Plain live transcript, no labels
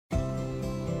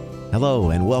Hello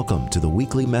and welcome to the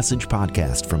weekly message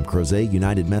podcast from Crozet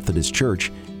United Methodist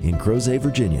Church in Crozet,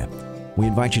 Virginia. We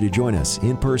invite you to join us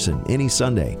in person any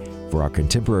Sunday for our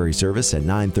contemporary service at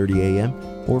 9:30 a.m.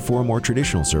 or for a more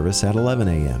traditional service at 11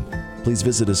 a.m. Please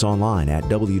visit us online at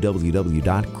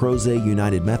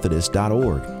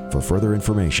www.crozetunitedmethodist.org for further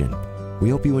information. We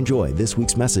hope you enjoy this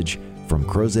week's message from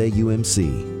Crozet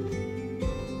UMC.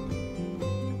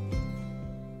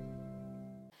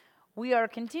 We are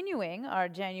continuing our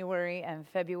January and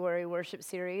February worship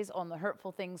series on the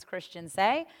hurtful things Christians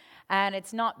say. And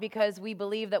it's not because we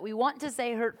believe that we want to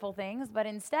say hurtful things, but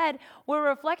instead we're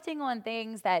reflecting on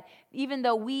things that even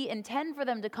though we intend for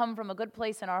them to come from a good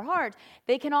place in our heart,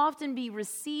 they can often be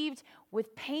received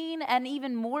with pain and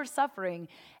even more suffering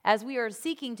as we are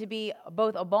seeking to be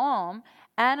both a balm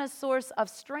and a source of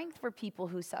strength for people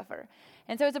who suffer.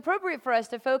 And so it's appropriate for us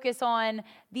to focus on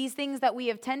these things that we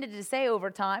have tended to say over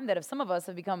time, that some of us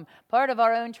have become part of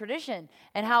our own tradition,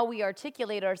 and how we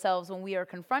articulate ourselves when we are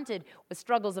confronted with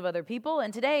struggles of other people.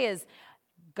 And today is,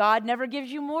 God never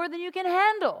gives you more than you can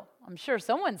handle. I'm sure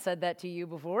someone said that to you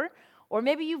before, or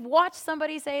maybe you've watched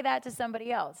somebody say that to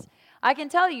somebody else. I can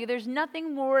tell you there's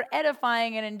nothing more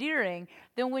edifying and endearing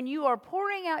than when you are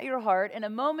pouring out your heart in a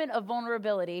moment of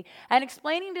vulnerability and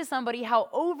explaining to somebody how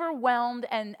overwhelmed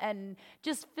and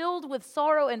just filled with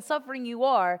sorrow and suffering you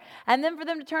are, and then for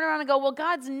them to turn around and go, well,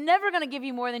 God's never going to give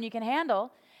you more than you can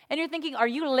handle. And you're thinking, are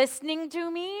you listening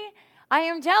to me? I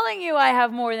am telling you I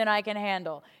have more than I can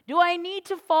handle. Do I need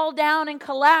to fall down and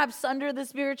collapse under the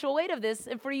spiritual weight of this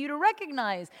for you to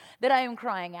recognize that I am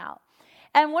crying out?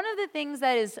 And one of the things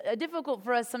that is difficult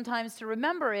for us sometimes to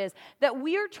remember is that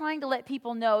we are trying to let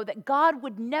people know that God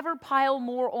would never pile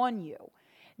more on you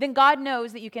than God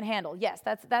knows that you can handle. Yes,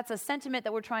 that's a sentiment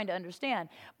that we're trying to understand.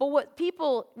 But what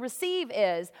people receive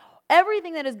is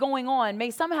everything that is going on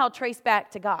may somehow trace back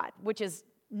to God, which is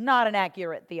not an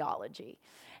accurate theology.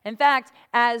 In fact,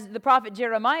 as the prophet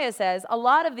Jeremiah says, a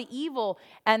lot of the evil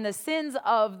and the sins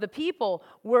of the people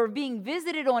were being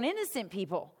visited on innocent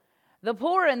people. The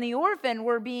poor and the orphan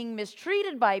were being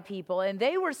mistreated by people, and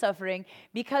they were suffering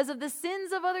because of the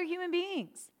sins of other human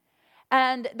beings.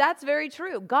 And that's very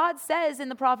true. God says in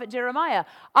the prophet Jeremiah,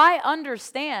 I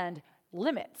understand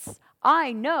limits.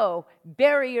 I know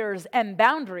barriers and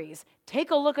boundaries.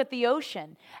 Take a look at the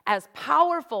ocean. As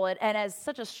powerful and as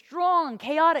such a strong,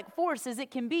 chaotic force as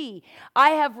it can be,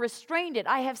 I have restrained it.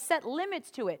 I have set limits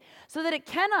to it so that it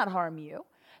cannot harm you,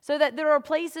 so that there are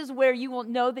places where you will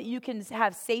know that you can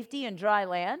have safety and dry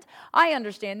land. I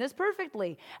understand this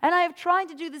perfectly. And I have tried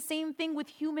to do the same thing with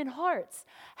human hearts.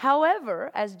 However,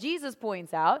 as Jesus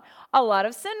points out, a lot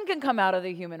of sin can come out of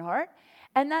the human heart.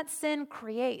 And that sin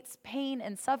creates pain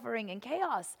and suffering and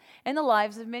chaos in the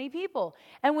lives of many people.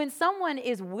 And when someone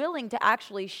is willing to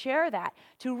actually share that,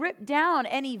 to rip down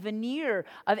any veneer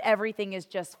of everything is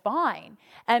just fine,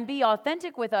 and be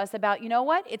authentic with us about, you know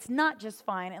what, it's not just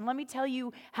fine, and let me tell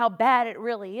you how bad it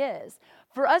really is.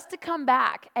 For us to come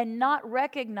back and not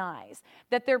recognize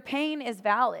that their pain is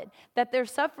valid, that their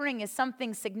suffering is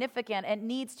something significant and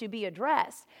needs to be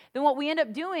addressed, then what we end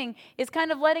up doing is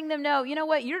kind of letting them know, you know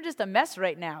what, you're just a mess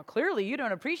right now. Clearly, you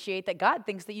don't appreciate that God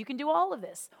thinks that you can do all of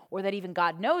this, or that even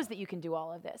God knows that you can do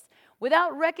all of this,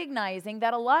 without recognizing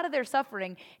that a lot of their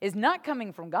suffering is not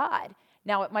coming from God.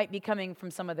 Now, it might be coming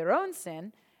from some of their own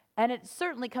sin, and it's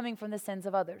certainly coming from the sins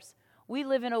of others. We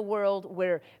live in a world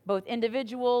where both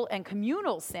individual and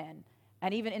communal sin,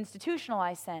 and even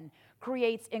institutionalized sin,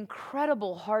 creates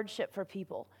incredible hardship for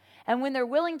people. And when they're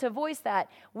willing to voice that,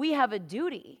 we have a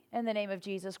duty in the name of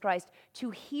Jesus Christ to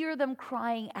hear them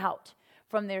crying out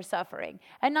from their suffering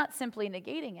and not simply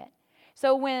negating it.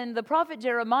 So when the prophet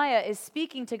Jeremiah is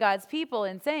speaking to God's people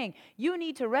and saying, you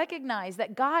need to recognize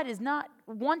that God is not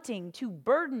wanting to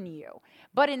burden you,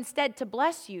 but instead to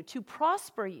bless you, to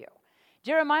prosper you.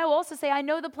 Jeremiah will also say, I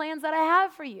know the plans that I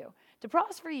have for you, to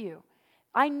prosper you.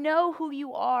 I know who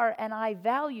you are, and I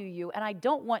value you, and I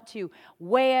don't want to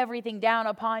weigh everything down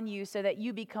upon you so that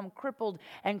you become crippled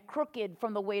and crooked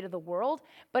from the weight of the world,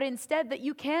 but instead that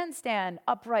you can stand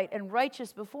upright and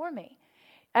righteous before me.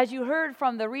 As you heard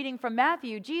from the reading from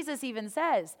Matthew, Jesus even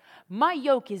says, my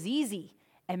yoke is easy,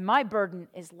 and my burden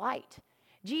is light.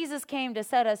 Jesus came to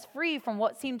set us free from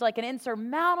what seemed like an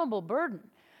insurmountable burden.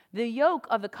 The yoke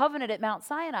of the covenant at Mount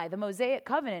Sinai, the Mosaic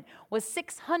covenant, was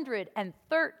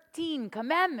 613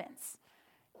 commandments.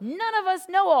 None of us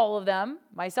know all of them,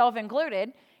 myself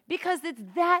included, because it's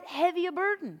that heavy a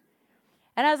burden.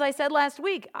 And as I said last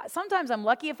week, sometimes I'm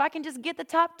lucky if I can just get the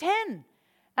top 10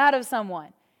 out of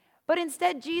someone. But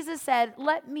instead, Jesus said,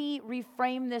 let me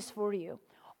reframe this for you.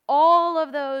 All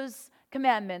of those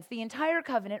commandments, the entire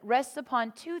covenant, rests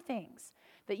upon two things.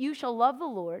 that you shall love the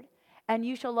Lord and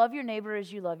you shall love your neighbor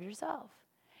as you love yourself.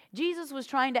 Jesus was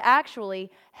trying to actually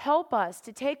help us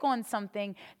to take on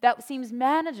something that seems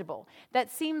manageable, that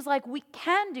seems like we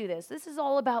can do this. This is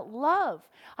all about love.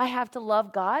 I have to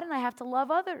love God and I have to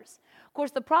love others. Of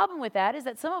course, the problem with that is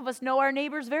that some of us know our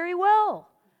neighbors very well,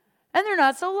 and they're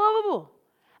not so lovable.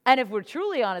 And if we're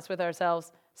truly honest with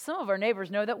ourselves, some of our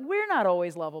neighbors know that we're not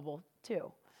always lovable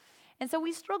too. And so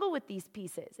we struggle with these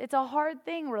pieces. It's a hard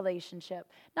thing, relationship,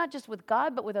 not just with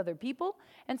God, but with other people.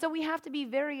 And so we have to be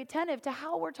very attentive to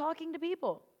how we're talking to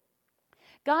people.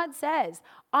 God says,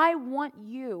 I want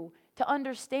you to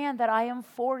understand that I am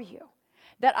for you.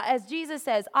 That, as Jesus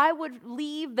says, I would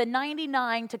leave the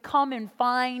 99 to come and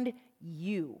find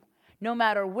you. No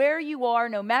matter where you are,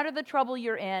 no matter the trouble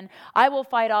you're in, I will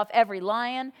fight off every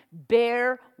lion,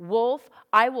 bear, wolf.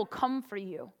 I will come for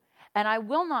you, and I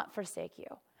will not forsake you.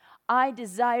 I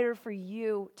desire for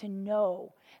you to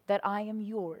know that I am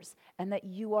yours and that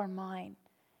you are mine.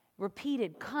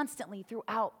 Repeated constantly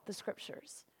throughout the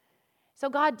scriptures. So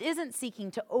God isn't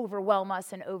seeking to overwhelm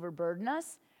us and overburden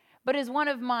us, but as one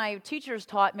of my teachers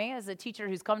taught me, as a teacher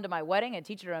who's come to my wedding, a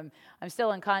teacher I'm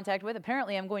still in contact with,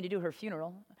 apparently I'm going to do her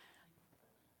funeral.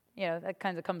 You know, that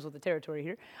kind of comes with the territory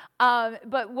here.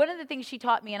 But one of the things she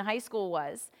taught me in high school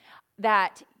was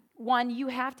that, one, you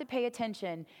have to pay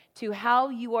attention to how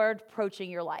you are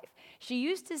approaching your life. She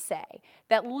used to say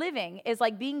that living is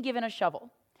like being given a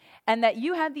shovel, and that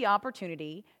you had the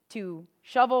opportunity to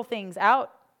shovel things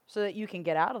out so that you can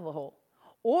get out of the hole.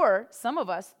 Or some of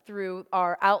us, through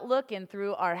our outlook and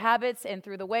through our habits and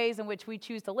through the ways in which we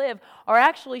choose to live, are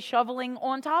actually shoveling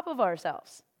on top of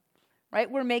ourselves, right?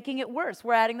 We're making it worse.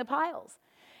 We're adding the piles.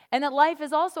 And that life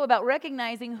is also about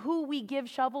recognizing who we give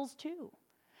shovels to.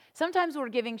 Sometimes we're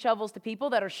giving shovels to people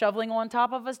that are shoveling on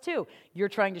top of us too. You're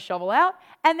trying to shovel out,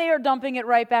 and they are dumping it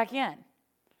right back in.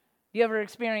 You ever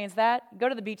experience that? Go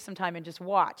to the beach sometime and just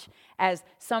watch as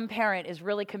some parent is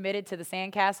really committed to the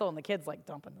sandcastle, and the kid's like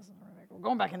dumping this. We're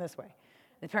going back in this way.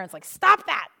 The parent's like, stop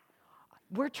that.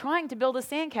 We're trying to build a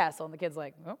sandcastle, and the kid's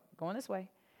like, oh, going this way.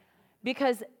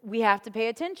 Because we have to pay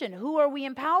attention. Who are we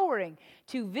empowering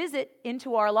to visit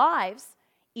into our lives,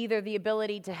 either the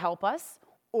ability to help us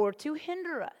or to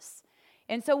hinder us?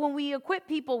 And so when we equip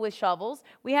people with shovels,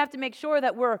 we have to make sure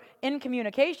that we're in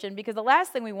communication, because the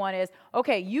last thing we want is,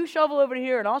 okay, you shovel over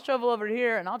here and I'll shovel over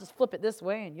here and I'll just flip it this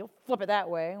way and you'll flip it that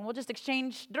way and we'll just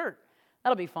exchange dirt.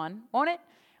 That'll be fun, won't it?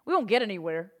 We won't get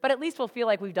anywhere, but at least we'll feel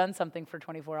like we've done something for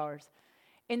 24 hours.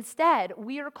 Instead,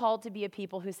 we are called to be a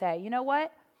people who say, you know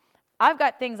what? I've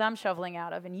got things I'm shoveling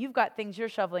out of, and you've got things you're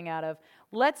shoveling out of.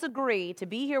 Let's agree to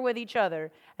be here with each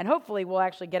other, and hopefully we'll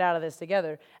actually get out of this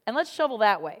together. And let's shovel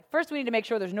that way. First, we need to make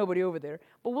sure there's nobody over there,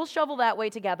 but we'll shovel that way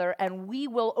together, and we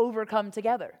will overcome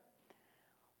together.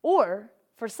 Or,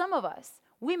 for some of us,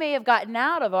 we may have gotten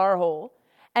out of our hole,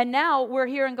 and now we're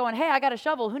here and going, hey, I got a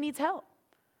shovel. Who needs help?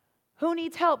 Who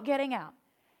needs help getting out?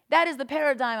 That is the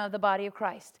paradigm of the body of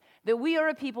Christ, that we are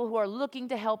a people who are looking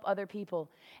to help other people.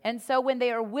 And so when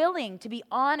they are willing to be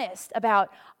honest about,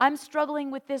 I'm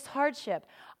struggling with this hardship,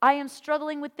 I am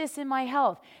struggling with this in my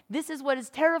health, this is what is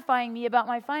terrifying me about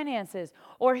my finances,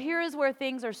 or here is where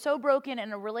things are so broken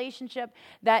in a relationship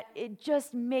that it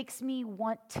just makes me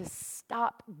want to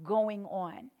stop going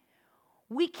on.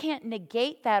 We can't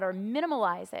negate that or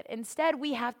minimalize it. Instead,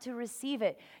 we have to receive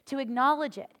it, to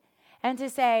acknowledge it, and to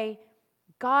say,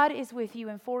 God is with you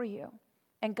and for you.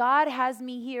 And God has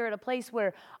me here at a place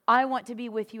where I want to be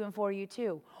with you and for you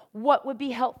too. What would be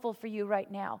helpful for you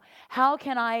right now? How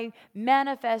can I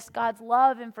manifest God's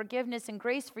love and forgiveness and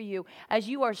grace for you as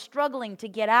you are struggling to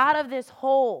get out of this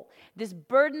hole, this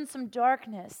burdensome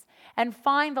darkness, and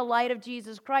find the light of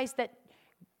Jesus Christ that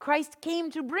Christ came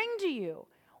to bring to you?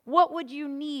 What would you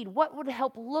need? What would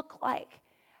help look like?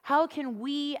 How can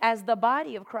we, as the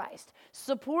body of Christ,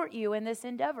 support you in this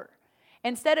endeavor?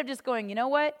 Instead of just going, you know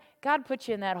what? God put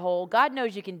you in that hole. God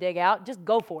knows you can dig out. Just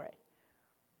go for it.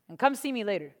 And come see me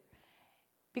later.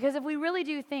 Because if we really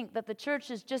do think that the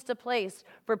church is just a place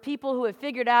for people who have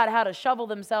figured out how to shovel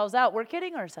themselves out, we're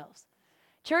kidding ourselves.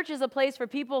 Church is a place for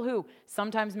people who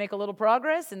sometimes make a little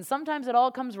progress, and sometimes it all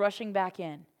comes rushing back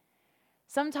in.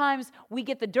 Sometimes we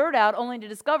get the dirt out only to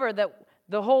discover that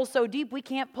the hole's so deep we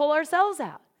can't pull ourselves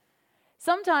out.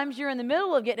 Sometimes you're in the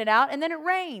middle of getting it out, and then it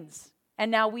rains. And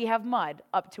now we have mud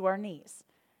up to our knees.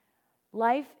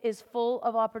 Life is full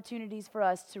of opportunities for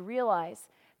us to realize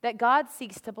that God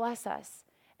seeks to bless us.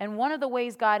 And one of the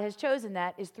ways God has chosen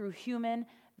that is through human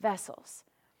vessels.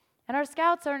 And our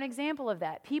scouts are an example of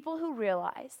that. People who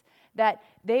realize that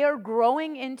they are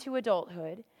growing into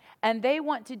adulthood And they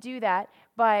want to do that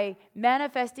by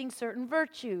manifesting certain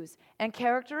virtues and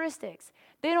characteristics.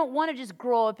 They don't want to just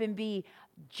grow up and be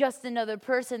just another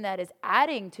person that is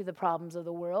adding to the problems of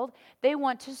the world. They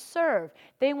want to serve.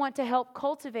 They want to help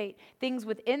cultivate things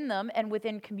within them and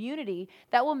within community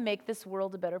that will make this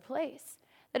world a better place.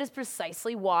 That is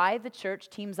precisely why the church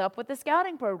teams up with the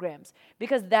scouting programs,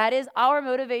 because that is our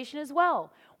motivation as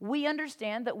well. We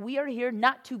understand that we are here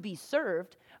not to be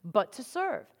served, but to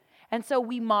serve. And so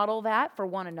we model that for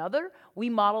one another. We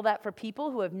model that for people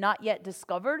who have not yet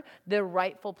discovered their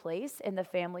rightful place in the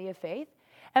family of faith.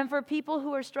 And for people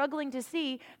who are struggling to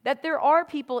see that there are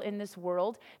people in this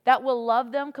world that will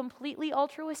love them completely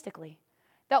altruistically,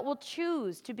 that will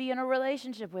choose to be in a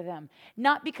relationship with them,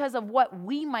 not because of what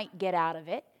we might get out of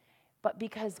it, but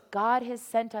because God has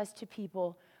sent us to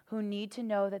people who need to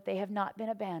know that they have not been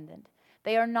abandoned,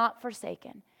 they are not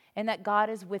forsaken, and that God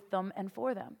is with them and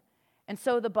for them. And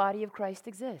so the body of Christ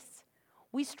exists.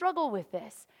 We struggle with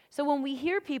this. So when we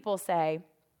hear people say,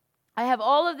 I have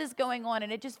all of this going on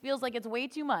and it just feels like it's way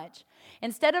too much,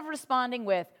 instead of responding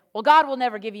with, well, God will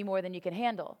never give you more than you can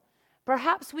handle,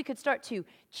 perhaps we could start to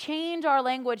change our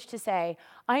language to say,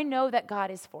 I know that God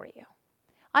is for you.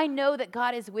 I know that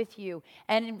God is with you.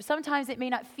 And sometimes it may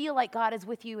not feel like God is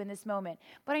with you in this moment,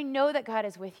 but I know that God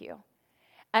is with you.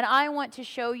 And I want to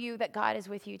show you that God is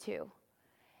with you too.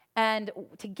 And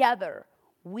together,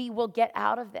 we will get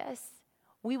out of this.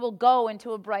 We will go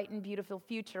into a bright and beautiful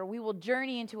future. We will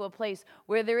journey into a place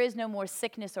where there is no more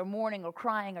sickness or mourning or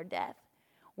crying or death.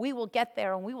 We will get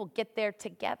there, and we will get there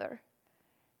together.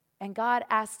 And God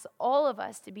asks all of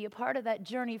us to be a part of that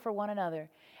journey for one another.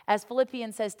 As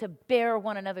Philippians says, to bear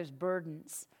one another's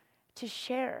burdens, to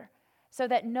share, so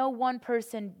that no one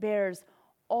person bears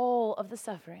all of the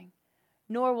suffering.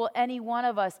 Nor will any one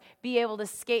of us be able to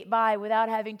skate by without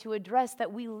having to address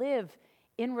that we live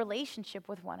in relationship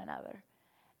with one another.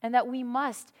 And that we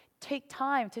must take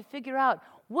time to figure out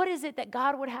what is it that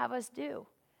God would have us do.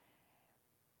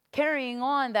 Carrying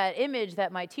on that image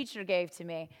that my teacher gave to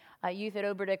me, youth at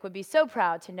Oberdick would be so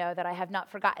proud to know that I have not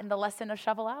forgotten the lesson of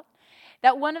shovel out.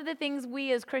 That one of the things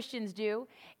we as Christians do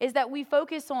is that we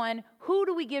focus on who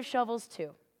do we give shovels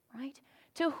to, right?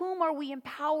 To whom are we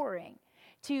empowering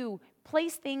to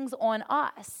place things on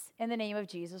us in the name of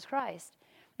Jesus Christ?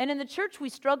 And in the church, we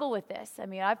struggle with this. I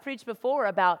mean, I've preached before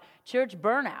about church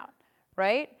burnout,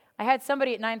 right? I had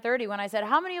somebody at 9:30 when I said,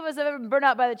 how many of us have ever been burned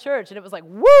out by the church? And it was like,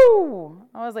 woo!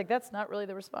 I was like, that's not really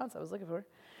the response I was looking for.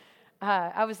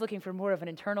 I was looking for more of an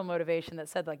internal motivation that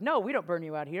said, like, no, we don't burn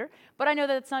you out here. But I know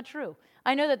that it's not true.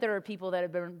 I know that there are people that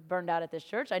have been burned out at this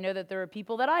church. I know that there are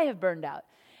people that I have burned out.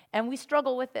 And we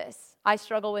struggle with this. I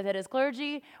struggle with it as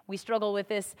clergy. We struggle with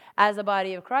this as a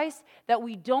body of Christ, that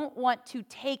we don't want to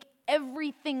take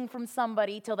everything from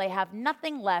somebody till they have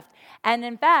nothing left. And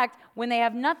in fact, when they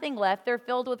have nothing left, they're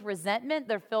filled with resentment.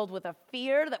 They're filled with a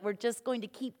fear that we're just going to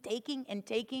keep taking and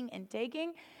taking and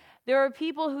taking. There are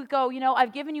people who go,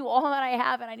 I've given you all that I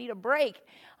have and I need a break.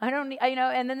 I don't need,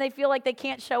 and then they feel like they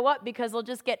can't show up because they'll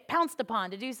just get pounced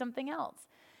upon to do something else.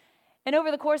 And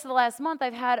over the course of the last month,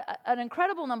 I've had an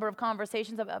incredible number of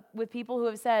conversations with people who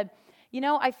have said,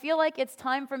 I feel like it's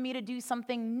time for me to do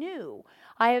something new.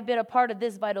 I have been a part of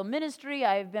this vital ministry.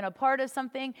 I have been a part of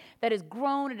something that has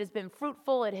grown. It has been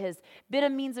fruitful. It has been a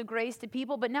means of grace to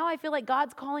people. But now I feel like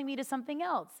God's calling me to something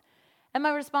else. And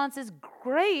my response is,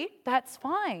 great, that's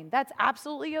fine. That's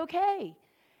absolutely okay.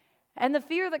 And the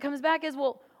fear that comes back is,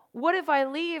 well, what if I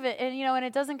leave and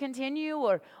it doesn't continue?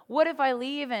 Or what if I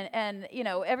leave and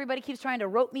everybody keeps trying to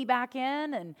rope me back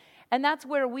in? And that's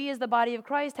where we as the body of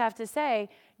Christ have to say,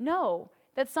 no,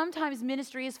 that sometimes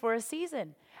ministry is for a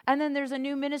season. And then there's a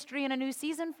new ministry and a new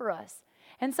season for us.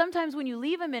 And sometimes when you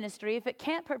leave a ministry, if it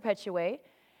can't perpetuate,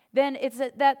 then it's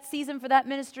that season for that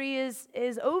ministry is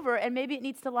over, and maybe it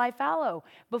needs to lie fallow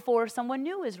before someone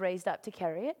new is raised up to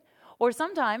carry it. Or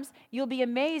sometimes you'll be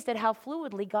amazed at how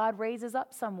fluidly God raises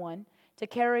up someone to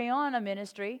carry on a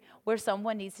ministry where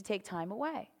someone needs to take time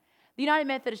away. The United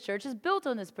Methodist Church is built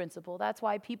on this principle. That's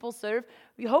why people serve,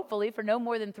 hopefully, for no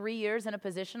more than 3 years in a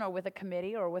position or with a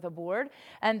committee or with a board,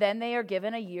 and then they are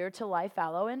given a year to lie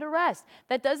fallow and to rest.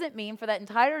 That doesn't mean for that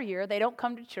entire year they don't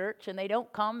come to church and they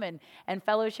don't come and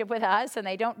fellowship with us and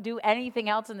they don't do anything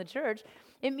else in the church.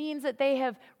 It means that they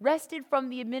have rested from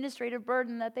the administrative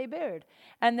burden that they bared.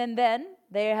 And then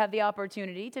they have the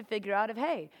opportunity to figure out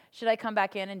hey, should I come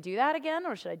back in and do that again,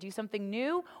 or should I do something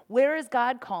new? Where is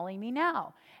God calling me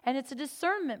now? And it's a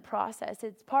discernment process.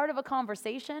 It's part of a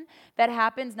conversation that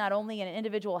happens not only in an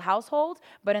individual household,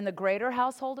 but in the greater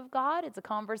household of God. It's a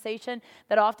conversation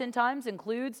that oftentimes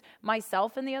includes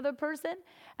myself and the other person.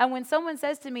 And when someone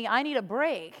says to me, I need a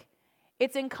break,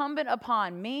 It's incumbent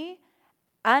upon me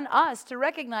and us to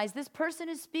recognize this person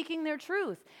is speaking their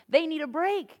truth. They need a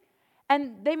break.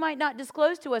 And they might not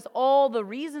disclose to us all the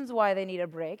reasons why they need a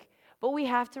break, but we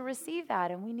have to receive that,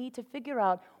 and we need to figure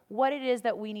out what it is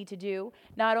that we need to do,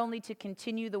 not only to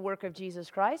continue the work of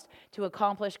Jesus Christ, to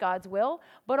accomplish God's will,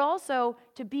 but also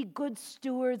to be good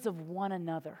stewards of one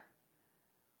another.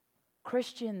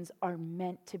 Christians are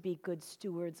meant to be good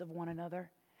stewards of one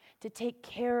another, to take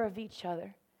care of each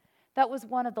other. That was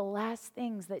one of the last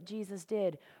things that Jesus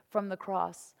did from the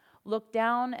cross. Looked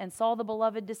down and saw the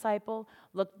beloved disciple,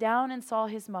 looked down and saw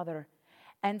his mother,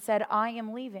 and said, I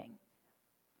am leaving,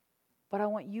 but I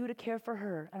want you to care for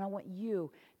her, and I want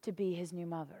you to be his new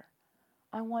mother.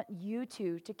 I want you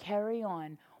two to carry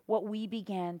on what we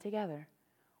began together.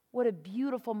 What a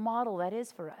beautiful model that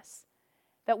is for us,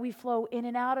 that we flow in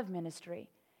and out of ministry,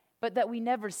 but that we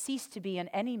never cease to be in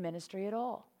any ministry at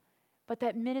all. But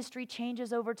that ministry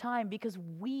changes over time because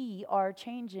we are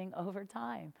changing over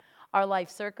time. Our life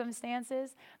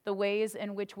circumstances, the ways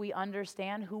in which we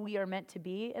understand who we are meant to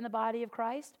be in the body of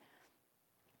Christ.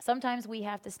 Sometimes we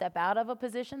have to step out of a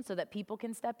position so that people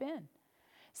can step in.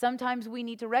 Sometimes we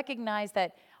need to recognize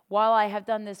that while I have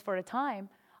done this for a time,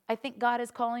 I think God is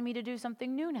calling me to do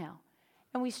something new now.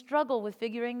 And we struggle with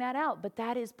figuring that out, but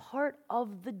that is part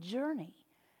of the journey.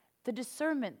 The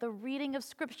discernment, the reading of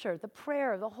Scripture, the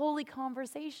prayer, the holy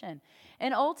conversation,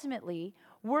 and ultimately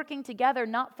working together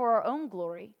not for our own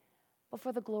glory, but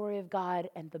for the glory of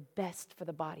God and the best for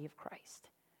the body of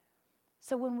Christ.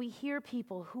 So when we hear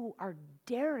people who are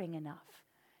daring enough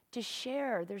to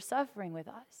share their suffering with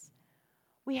us,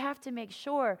 we have to make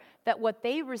sure that what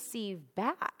they receive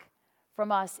back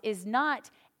from us is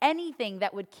not anything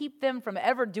that would keep them from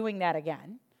ever doing that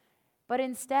again, but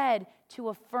instead to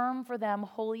affirm for them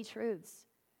holy truths.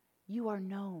 You are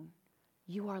known,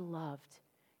 you are loved,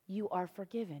 you are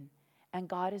forgiven, and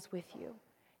God is with you.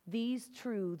 These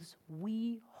truths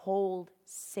we hold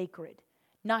sacred,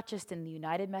 not just in the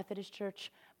United Methodist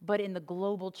Church, but in the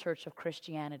global church of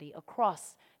Christianity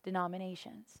across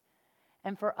denominations.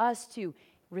 And for us to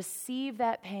receive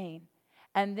that pain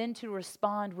and then to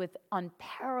respond with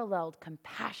unparalleled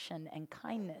compassion and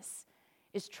kindness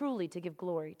is truly to give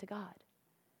glory to God.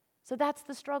 So that's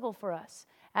the struggle for us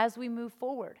as we move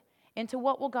forward into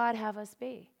what will God have us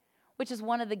be, which is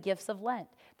one of the gifts of Lent,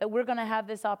 that we're going to have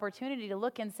this opportunity to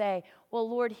look and say, well,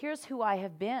 Lord, here's who I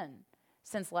have been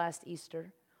since last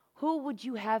Easter. Who would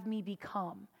you have me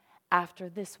become after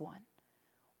this one?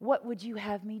 What would you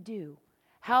have me do?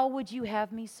 How would you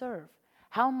have me serve?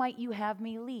 How might you have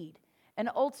me lead? And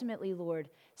ultimately, Lord,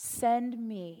 send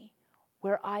me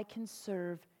where I can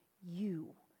serve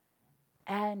you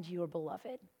and your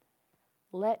beloved.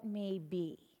 Let me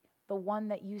be the one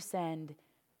that you send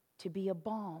to be a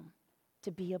balm,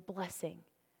 to be a blessing,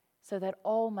 so that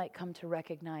all might come to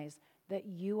recognize that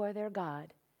you are their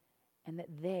God and that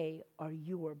they are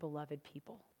your beloved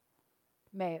people.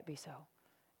 May it be so.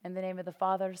 In the name of the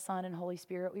Father, Son, and Holy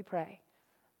Spirit, we pray.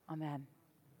 Amen.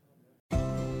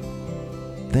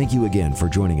 Thank you again for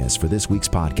joining us for this week's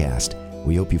podcast.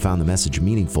 We hope you found the message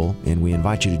meaningful, and we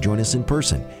invite you to join us in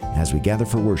person as we gather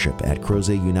for worship at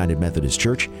Crozet United Methodist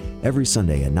Church every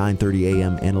Sunday at 9:30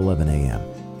 a.m. and 11 a.m.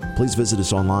 Please visit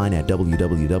us online at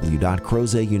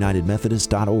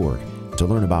www.crozetunitedmethodist.org to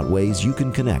learn about ways you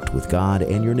can connect with God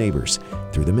and your neighbors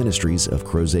through the ministries of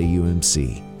Crozet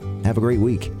UMC. Have a great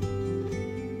week.